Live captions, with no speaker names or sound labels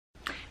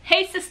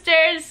Hey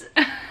sisters!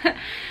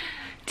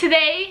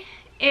 Today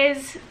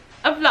is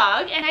a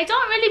vlog, and I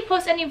don't really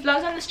post any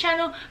vlogs on this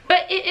channel,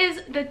 but it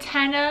is the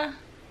TANA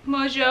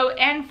MONGEAU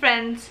and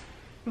Friends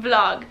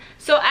vlog.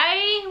 So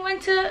I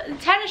went to the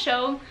TANA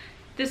show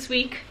this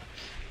week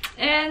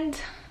and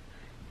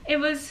it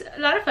was a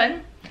lot of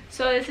fun.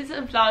 So this is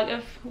a vlog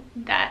of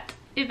that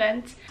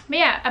event. But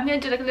yeah, I'm gonna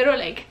do like a little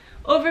like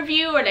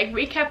overview or like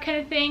recap kind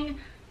of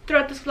thing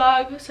throughout this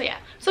vlog. So yeah,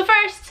 so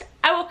first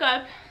I woke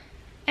up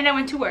and I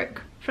went to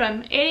work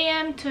from 8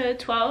 a.m. to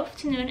 12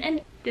 to noon,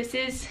 and this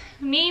is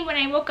me when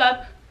I woke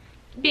up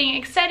being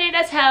excited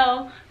as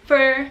hell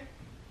for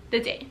the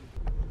day.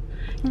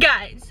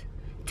 Guys,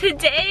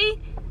 today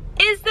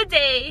is the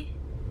day.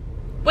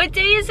 What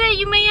day is it,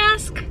 you may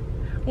ask?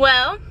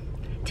 Well,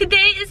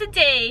 today is a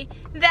day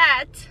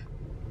that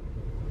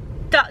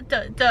I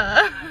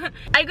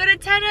go to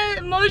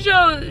TANA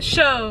MONGEAU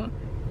show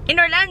in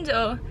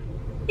Orlando.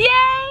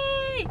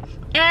 Yay!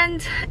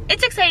 And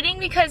it's exciting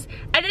because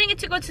I didn't get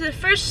to go to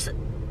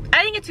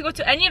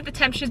any of the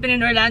times she's been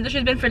in Orlando.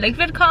 She's been for like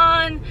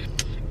VidCon,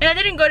 and I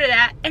didn't go to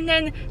that. And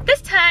then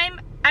this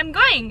time I'm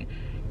going,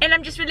 and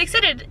I'm just really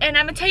excited. And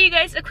I'm gonna tell you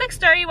guys a quick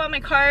story while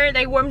my car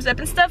like warms up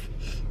and stuff.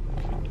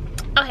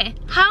 Okay,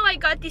 how I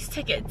got these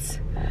tickets.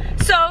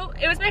 So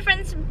it was my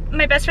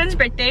best friend's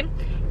birthday,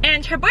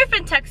 and her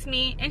boyfriend texts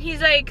me, and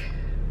he's like,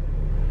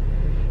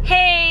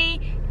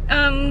 "Hey,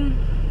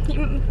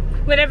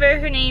 whatever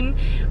her name,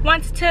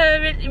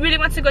 really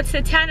wants to go to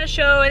the TANA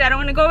show, and I don't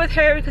want to go with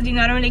her because, you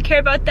know, I don't really care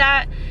about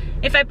that.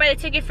 If I buy the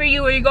ticket for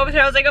you, will you go with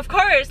her?" I was like, of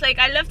course, like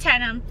I love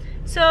TANA.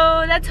 So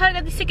that's how I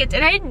got these tickets.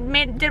 And I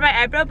did my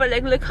eyebrow, but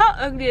like look how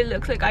ugly it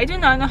looks. Like I do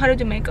not know how to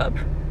do makeup.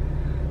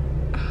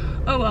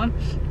 Oh well.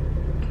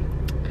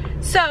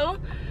 So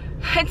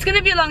it's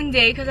gonna be a long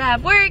day because I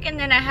have work, and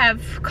then I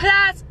have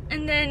class,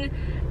 and then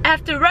I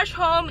have to rush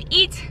home,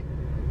 eat,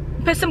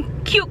 put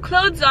some cute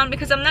clothes on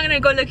because I'm not gonna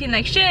go looking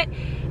like shit,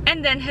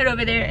 and then head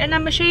over there. And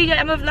I'm gonna show you guys,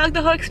 I'm gonna vlog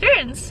the whole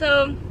experience.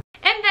 So,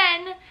 and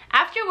then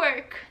after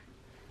work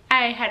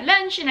I had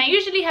lunch, and I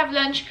usually have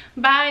lunch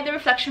by the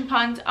reflection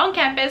pond on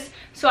campus.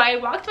 So I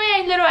walked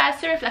my little ass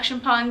to the reflection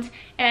pond,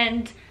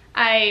 and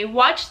I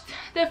watched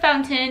the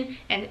fountain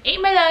and ate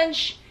my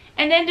lunch.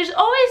 And then there's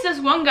always this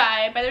one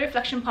guy by the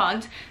reflection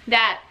pond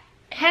that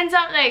hands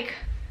out like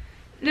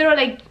little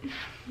like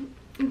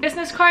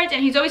business cards,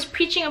 and he's always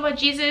preaching about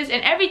Jesus,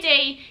 and every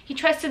day he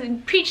tries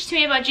to preach to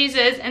me about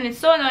Jesus, and it's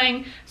so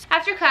annoying.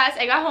 After class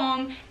I got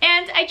home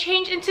and I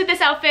changed into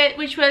this outfit,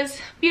 which was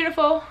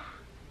beautiful,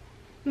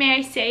 may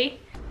I say.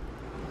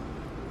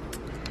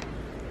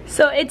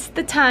 So it's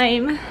the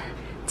time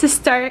to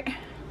start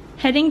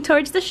heading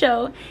towards the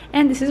show,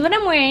 and this is what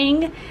I'm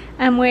wearing.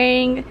 I'm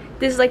wearing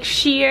this like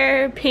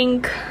sheer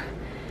pink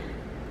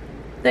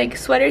like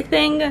sweater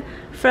thing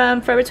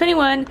from Forever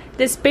 21,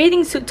 this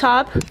bathing suit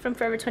top from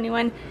Forever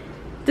 21,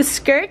 the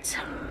skirt,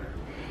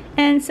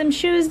 and some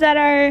shoes that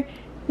are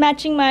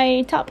matching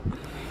my top.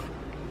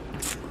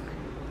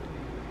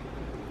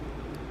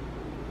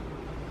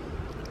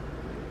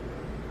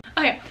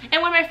 Okay,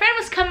 and when my friend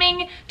was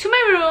coming to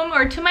my room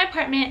or to my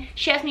apartment,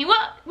 she asked me,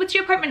 what's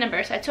your apartment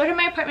number? So I told her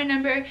my apartment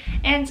number,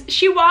 and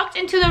she walked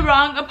into the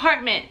wrong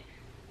apartment.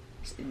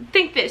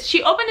 Think this,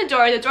 she opened the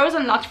door was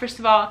unlocked first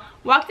of all,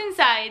 walked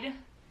inside,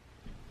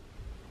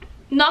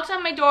 knocked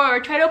on my door, or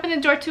tried to open the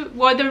door to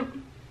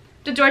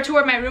the door to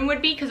where my room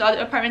would be, because all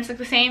the apartments look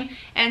the same,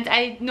 and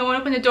no one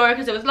opened the door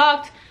because it was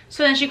locked.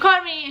 So then she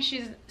called me and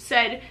she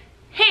said,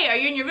 "Hey, are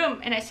you in your room?"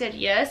 And I said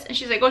yes, and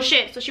she's like, "Oh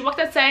shit." So she walked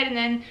outside, and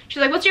then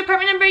she's like, "What's your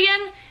apartment number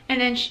again?" And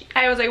then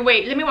I was like,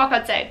 "Wait, let me walk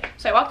outside."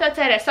 So I walked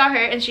outside, I saw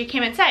her, and she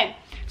came inside.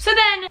 So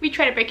then we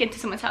tried to break into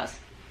someone's house.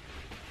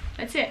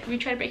 That's it, we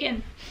tried to break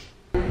in.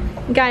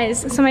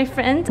 Guys, so my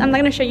friend, I'm not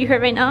gonna show you her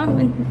right now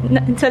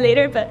until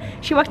later, but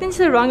she walked into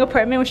the wrong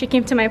apartment when she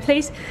came to my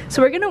place.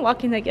 So we're gonna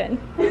walk in again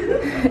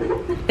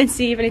and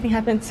see if anything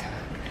happens.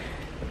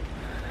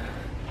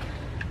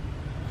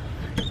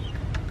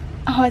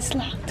 Oh, it's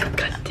locked.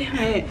 God damn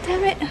it.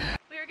 Damn it.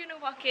 We were gonna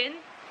walk in,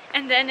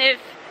 and then if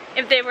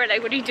they were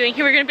like, "What are you doing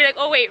here?" we're gonna be like,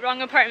 "Oh wait,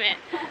 wrong apartment."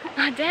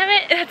 Oh, damn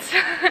it. That's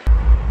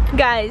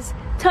Guys,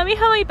 tell me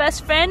how my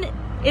best friend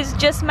is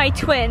just my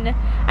twin.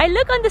 I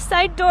look on the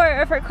side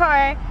door of her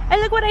car,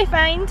 and look what I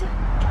find.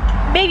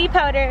 Baby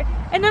powder.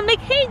 And I'm like,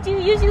 "Hey, do you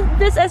use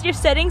this as your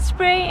setting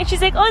spray?" And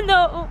she's like, "Oh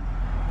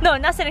no,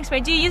 not setting spray.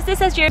 Do you use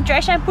this as your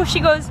dry shampoo?" She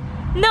goes,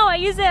 "No, I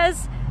use it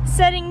as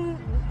setting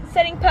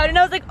powder." And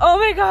I was like, "Oh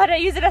my god, I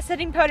use it as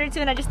setting powder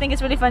too." And I just think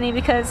it's really funny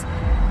because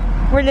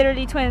we're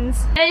literally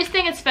twins. And I just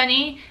think it's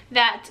funny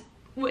that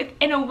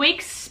in a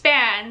week's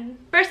span,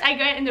 first I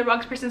got in the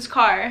wrong person's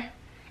car,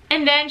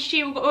 and then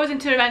she goes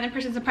into a random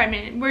person's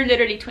apartment. We're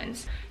literally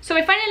twins. So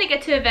we finally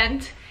get to the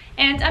event,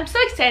 and I'm so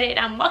excited.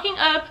 I'm walking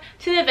up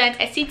to the event.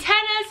 I see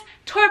TANA's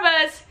tour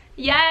bus.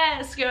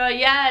 Yes, girl,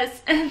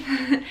 yes.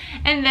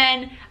 And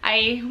then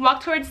I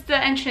walk towards the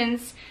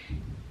entrance,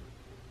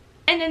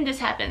 and then this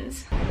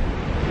happens.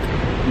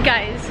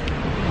 Guys,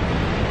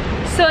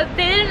 so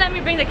they didn't let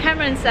me bring the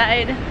camera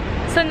inside.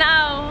 So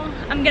now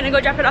I'm gonna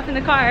go drop it off in the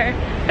car.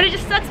 But it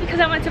just sucks because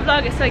I want to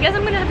vlog it, so I guess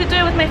I'm gonna have to do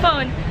it with my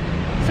phone.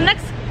 So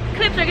next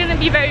clips are gonna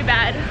be very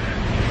bad,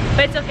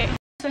 but it's okay.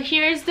 So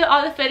here's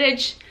all the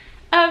footage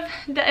of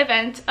the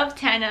event of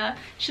Tana.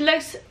 She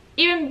looks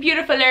even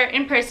beautifuler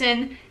in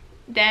person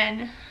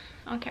than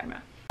on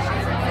camera.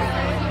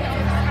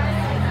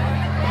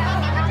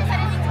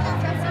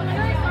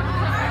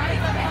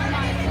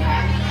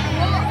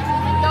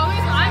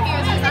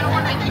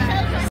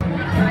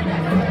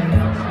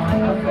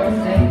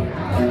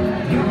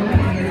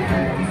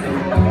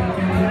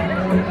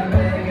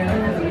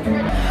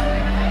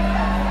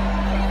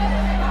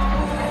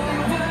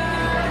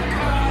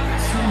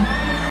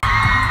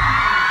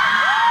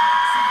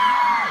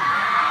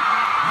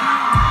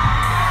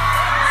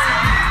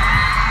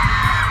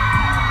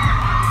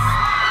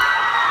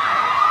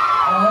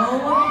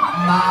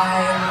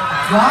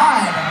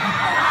 God!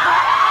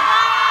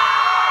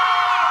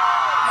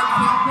 I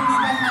can't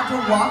believe I had to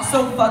walk so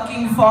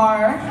fucking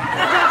far.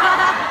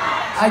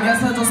 I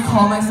guess I'll just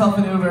call myself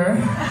an Uber.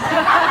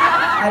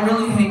 I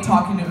really hate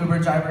talking to Uber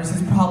drivers.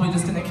 He's probably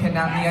just gonna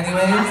kidnap me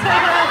anyways.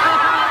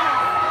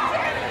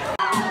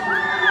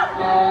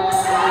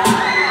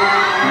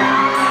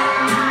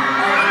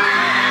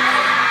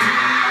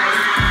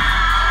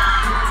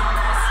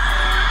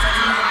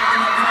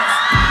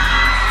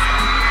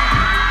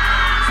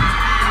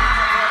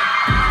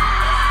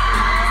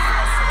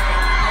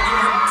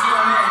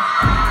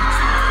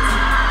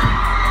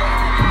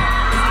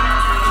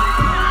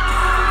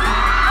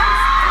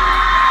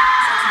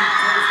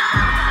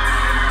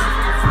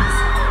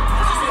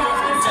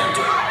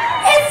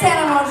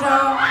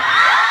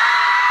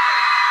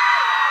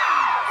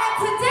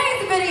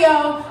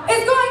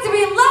 Is going to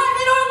be live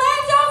in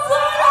Orlando,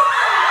 Florida!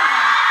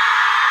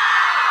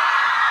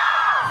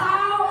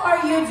 How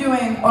are you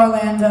doing,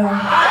 Orlando?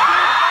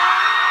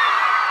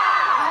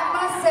 I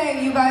must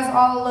say, you guys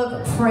all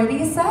look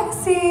pretty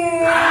sexy.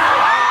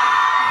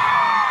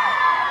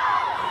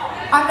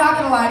 I'm not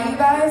gonna lie to you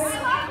guys.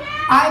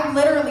 I'm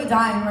literally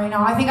dying right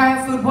now. I think I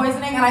have food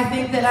poisoning, and I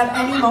think that at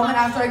any moment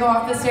after I go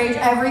off the stage,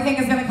 everything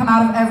is gonna come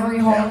out of every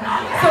hole. So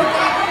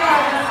thank you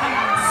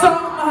guys so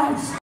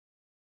much.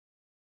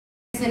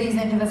 Cities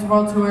into this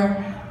world tour,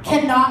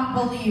 cannot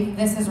believe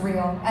this is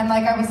real. And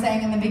like I was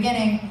saying in the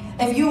beginning,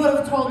 if you would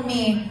have told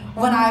me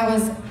when I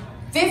was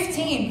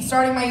 15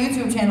 starting my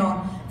YouTube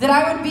channel that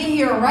I would be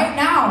here right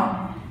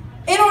now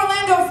in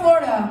Orlando,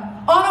 Florida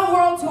on a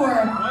world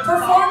tour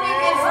performing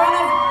in front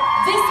of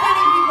this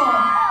many people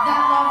that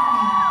love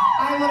me,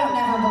 I would have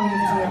never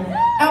believed you.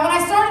 And when I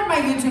started my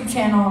YouTube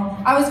channel,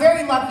 I was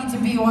very lucky to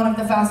be one of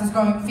the fastest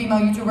growing female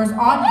YouTubers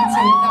on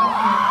YouTube that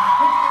year.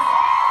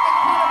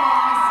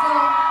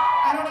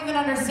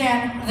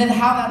 Understand that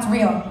how that's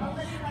real.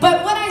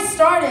 But when I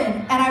started,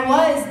 and I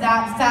was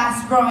that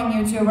fast-growing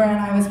YouTuber, and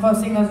I was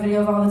posting those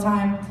videos all the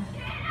time,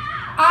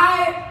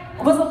 I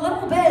was a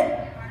little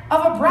bit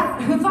of a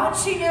brat who thought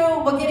she knew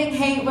what getting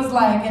hate was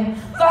like, and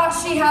thought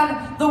she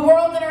had the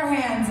world in her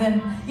hands,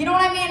 and you know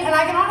what I mean? And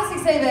I can honestly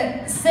say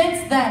that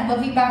since then,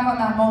 looking back on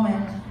that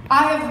moment,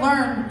 I have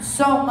learned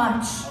so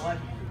much.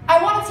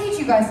 I want to teach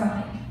you guys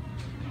something.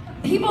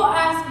 People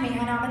ask me,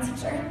 I know I'm a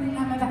teacher,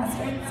 I'm a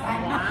pastor, it's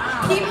fine.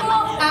 People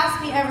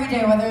ask me every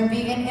day, whether it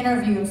be in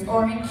interviews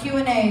or in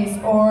Q&As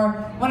or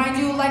when I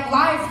do like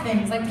live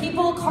things, like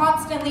people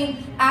constantly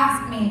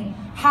ask me,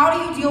 how do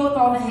you deal with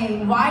all the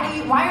hate?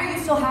 Why are you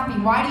still happy?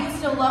 Why do you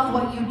still love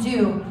what you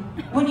do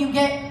when you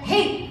get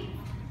hate?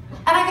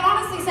 And I can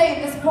honestly say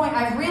at this point,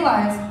 I've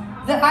realized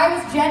that I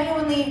was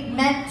genuinely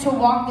meant to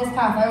walk this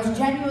path. I was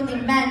genuinely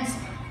meant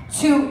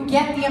to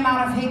get the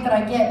amount of hate that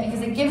I get, because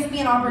it gives me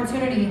an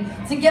opportunity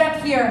to get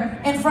up here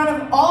in front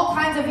of all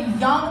kinds of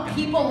young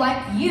people like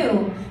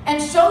you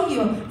and show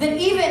you that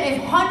even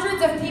if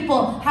hundreds of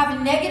people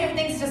have negative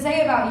things to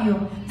say about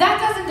you,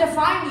 that doesn't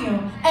define you,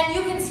 and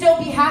you can still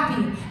be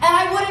happy. And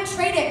I wouldn't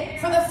trade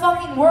it for the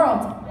fucking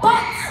world.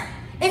 But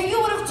if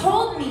you would have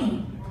told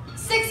me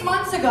 6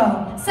 months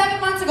ago, 7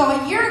 months ago,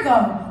 a year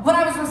ago, when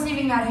I was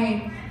receiving that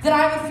hate, that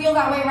I would feel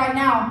that way right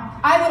now,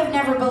 I would have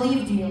never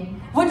believed you.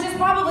 Which is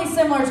probably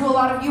similar to a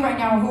lot of you right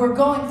now who are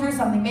going through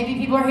something. Maybe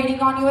people are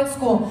hating on you at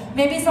school.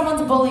 Maybe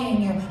someone's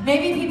bullying you.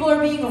 Maybe people are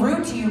being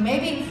rude to you.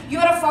 Maybe you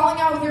had a falling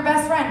out with your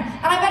best friend.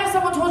 And I bet if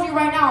someone told you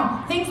right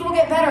now, things will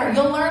get better,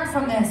 you'll learn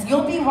from this,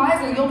 you'll be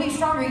wiser, you'll be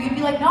stronger, you'd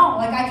be like, no,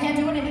 like I can't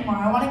do it anymore.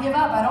 I want to give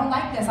up. I don't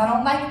like this. I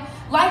don't like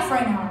life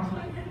right now.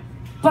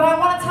 But I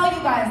want to tell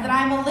you guys that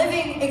I'm a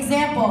living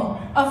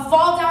example of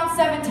fall down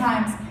 7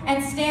 times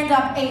and stand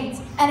up 8.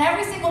 And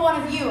every single one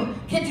of you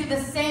can do the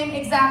same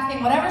exact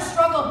thing. Whatever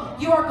struggle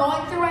you are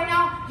going through right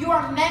now, you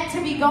are meant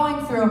to be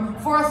going through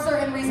for a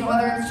certain reason.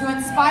 Whether it's to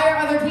inspire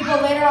other people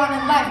later on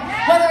in life,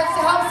 whether it's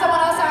to help someone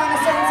else out in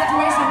a certain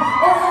situation,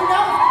 or who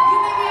knows, you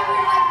may be over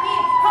here like me,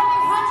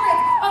 helping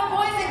hundreds of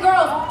boys and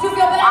girls to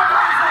feel better about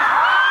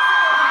themselves.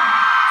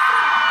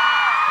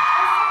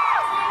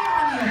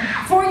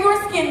 For your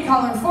skin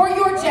color, for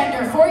your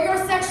gender, for your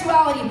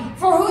sexuality,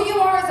 for who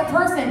you are as a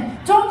person,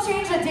 don't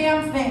change a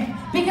damn thing.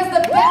 Because the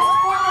best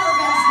form of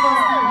revenge to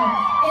those people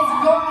is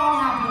your own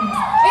happiness.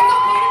 It's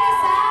okay to be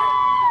sad.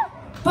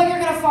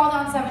 fall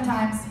down 7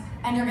 times,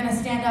 and you're gonna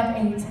stand up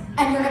 8,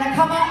 and you're gonna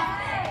come up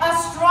a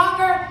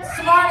stronger,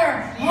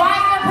 smarter,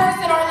 wiser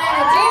person,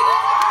 Orlando.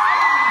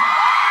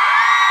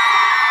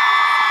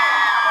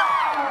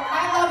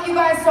 I love you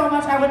guys so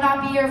much. I would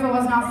not be here if it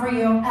was not for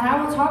you, and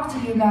I will talk to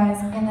you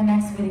guys in the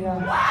next video.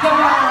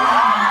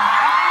 Goodbye.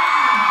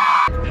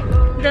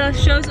 The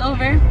show's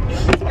over.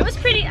 It was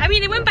pretty, I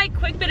mean, it went by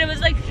quick, but it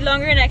was like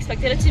longer than I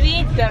expected it to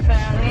be.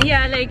 Definitely.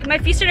 Yeah, like my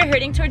feet started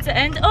hurting towards the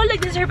end. Oh, look,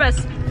 this is her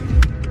bus.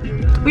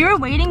 We were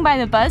waiting by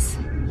the bus.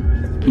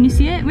 Can you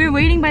see it? We were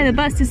waiting by the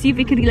bus to see if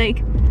we could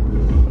like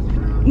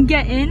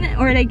get in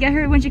or like get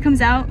her when she comes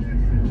out,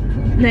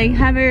 like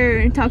have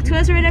her talk to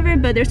us or whatever,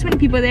 but there's 20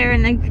 people there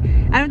and like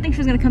I don't think she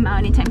was gonna come out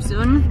anytime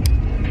soon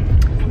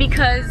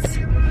because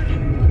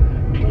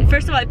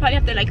first of all, I probably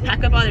have to like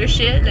pack up all their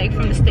shit like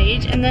from the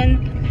stage, and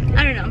then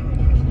I don't know.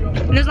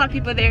 And there's a lot of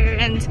people there,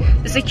 and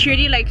the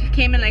security like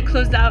came and like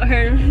closed out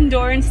her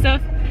door and stuff.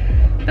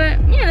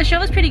 But yeah, the show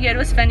was pretty good. It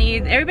was funny.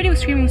 Everybody was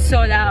screaming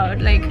so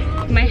loud. Like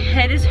my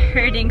head is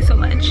hurting so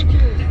much.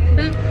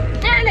 But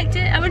yeah, I liked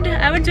it. I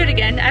would do it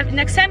again.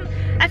 Next time,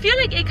 I feel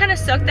like it kind of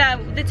sucked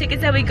that the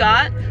tickets that we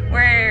got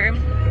were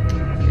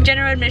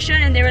general admission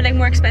and they were like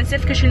more expensive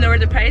because she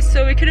lowered the price.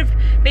 So we could have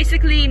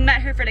basically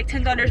met her for like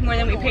 $10 more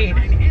than we paid,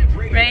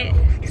 right?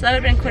 So that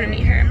would have been cool to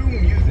meet her.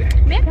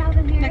 Yeah,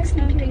 next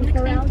time.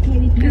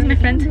 This is my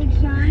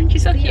friend.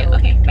 She's so cute.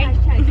 Okay, bye.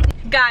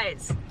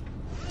 Guys,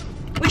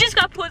 we just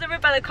got pulled over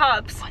by the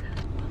cops.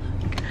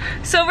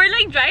 So we're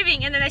like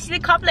driving and then I see the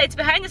cop lights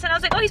behind us and I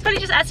was like, oh, he's probably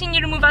just asking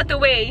you to move out the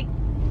way.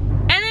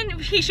 And then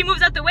she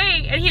moves out the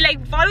way and he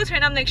like follows her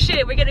and I'm like,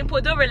 shit, we're getting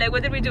pulled over. Like,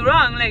 what did we do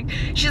wrong? Like,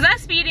 she's not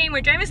speeding,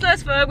 we're driving slow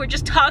as fuck, we're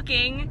just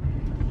talking.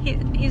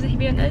 He's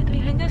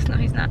behind us? No,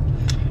 he's not.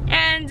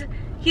 And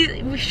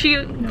she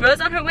rolls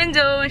down her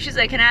window and she's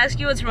like, can I ask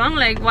you what's wrong?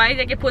 Like, why did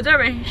I get pulled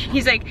over?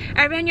 He's like,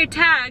 I ran your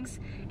tags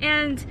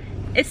and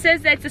it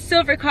says that it's a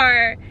silver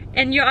car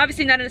and you're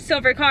obviously not in a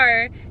silver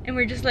car. And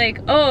we're just like,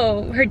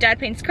 oh, her dad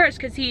paints cars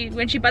because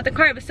when she bought the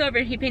car it was silver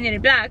and he painted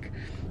it black.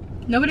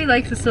 Nobody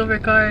likes a silver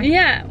car.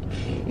 Yeah.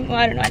 Well,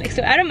 I don't know,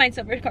 I don't mind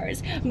silver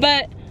cars.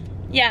 But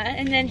yeah,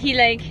 and then he's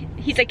like,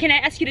 can I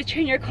ask you to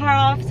turn your car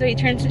off? So she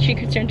turns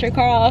her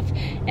car off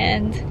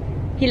and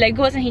he like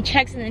goes and he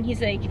checks and then he's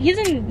like, he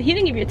didn't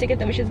give you a ticket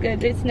though, which is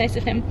good. It's nice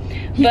of him.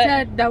 He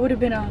said that would have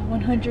been a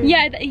 100.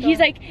 Yeah, he's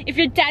like, if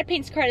your dad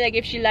paints car, like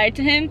if she lied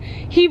to him,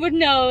 he would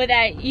know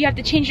that you have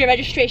to change your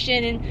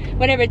registration and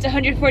whatever, it's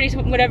 140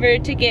 whatever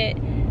ticket.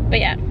 But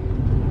yeah.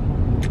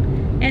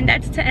 And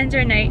that's to end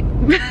our night.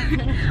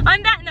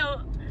 On that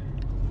note,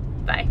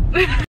 bye.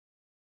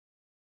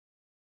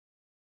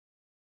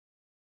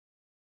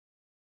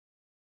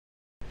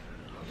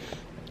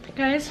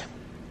 Guys,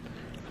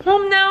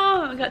 home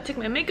now. I gotta take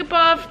my makeup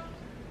off,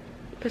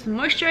 put some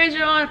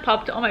moisturizer on,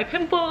 popped all my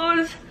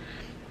pimples,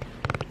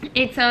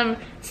 ate some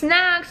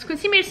snacks.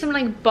 Quincy made some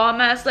like bomb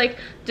ass like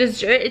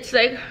dessert. It's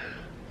like,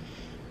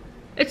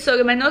 it's so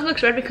good. My nose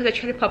looks red because I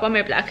tried to pop on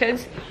my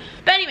blackheads.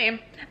 But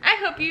anyway, I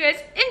hope you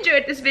guys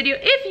enjoyed this video.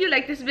 If you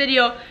like this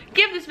video,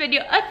 give this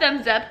video a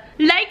thumbs up,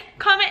 like,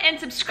 comment, and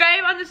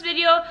subscribe on this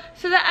video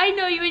so that I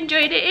know you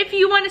enjoyed it. If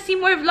you want to see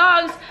more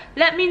vlogs,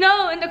 let me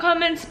know in the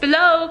comments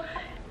below.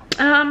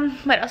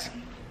 What else?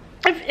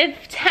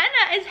 If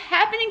Tana is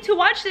happening to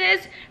watch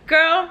this,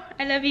 girl,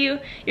 I love you.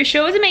 Your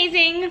show is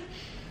amazing.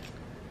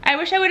 I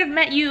wish I would have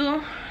met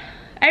you.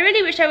 I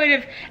really wish I would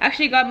have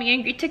actually got me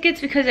and greet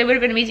tickets because it would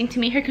have been amazing to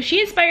meet her because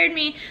she inspired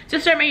me to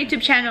start my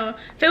YouTube channel.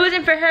 If it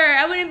wasn't for her,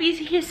 I wouldn't be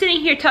here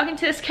sitting here talking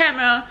to this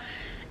camera.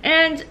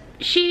 And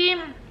it's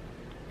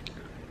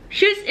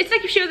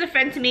like if she was a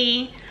friend to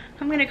me.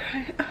 I'm gonna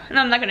cry.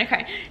 No, I'm not gonna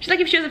cry. She's like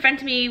if she was a friend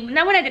to me.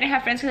 Not when I didn't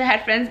have friends because I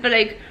had friends, but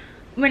like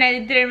when I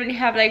didn't really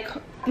have like,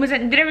 it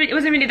wasn't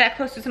really that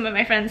close to some of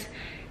my friends.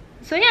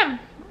 So yeah.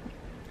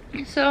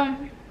 So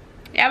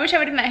yeah, I wish I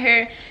would have met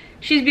her.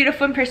 She's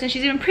beautiful in person.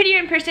 She's even prettier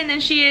in person than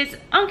she is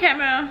on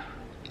camera.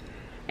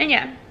 And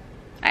yeah,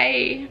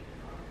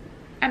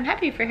 I'm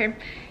happy for her.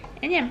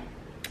 And yeah,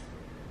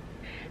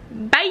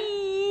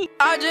 bye.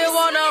 I just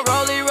wanna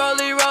rollie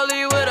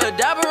with a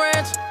dapper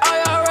ranch.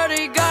 I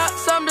already got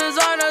some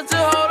designer to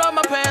hold on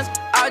my pants.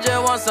 I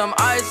just want some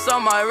ice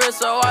on my wrist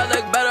so I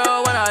look better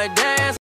when I dance.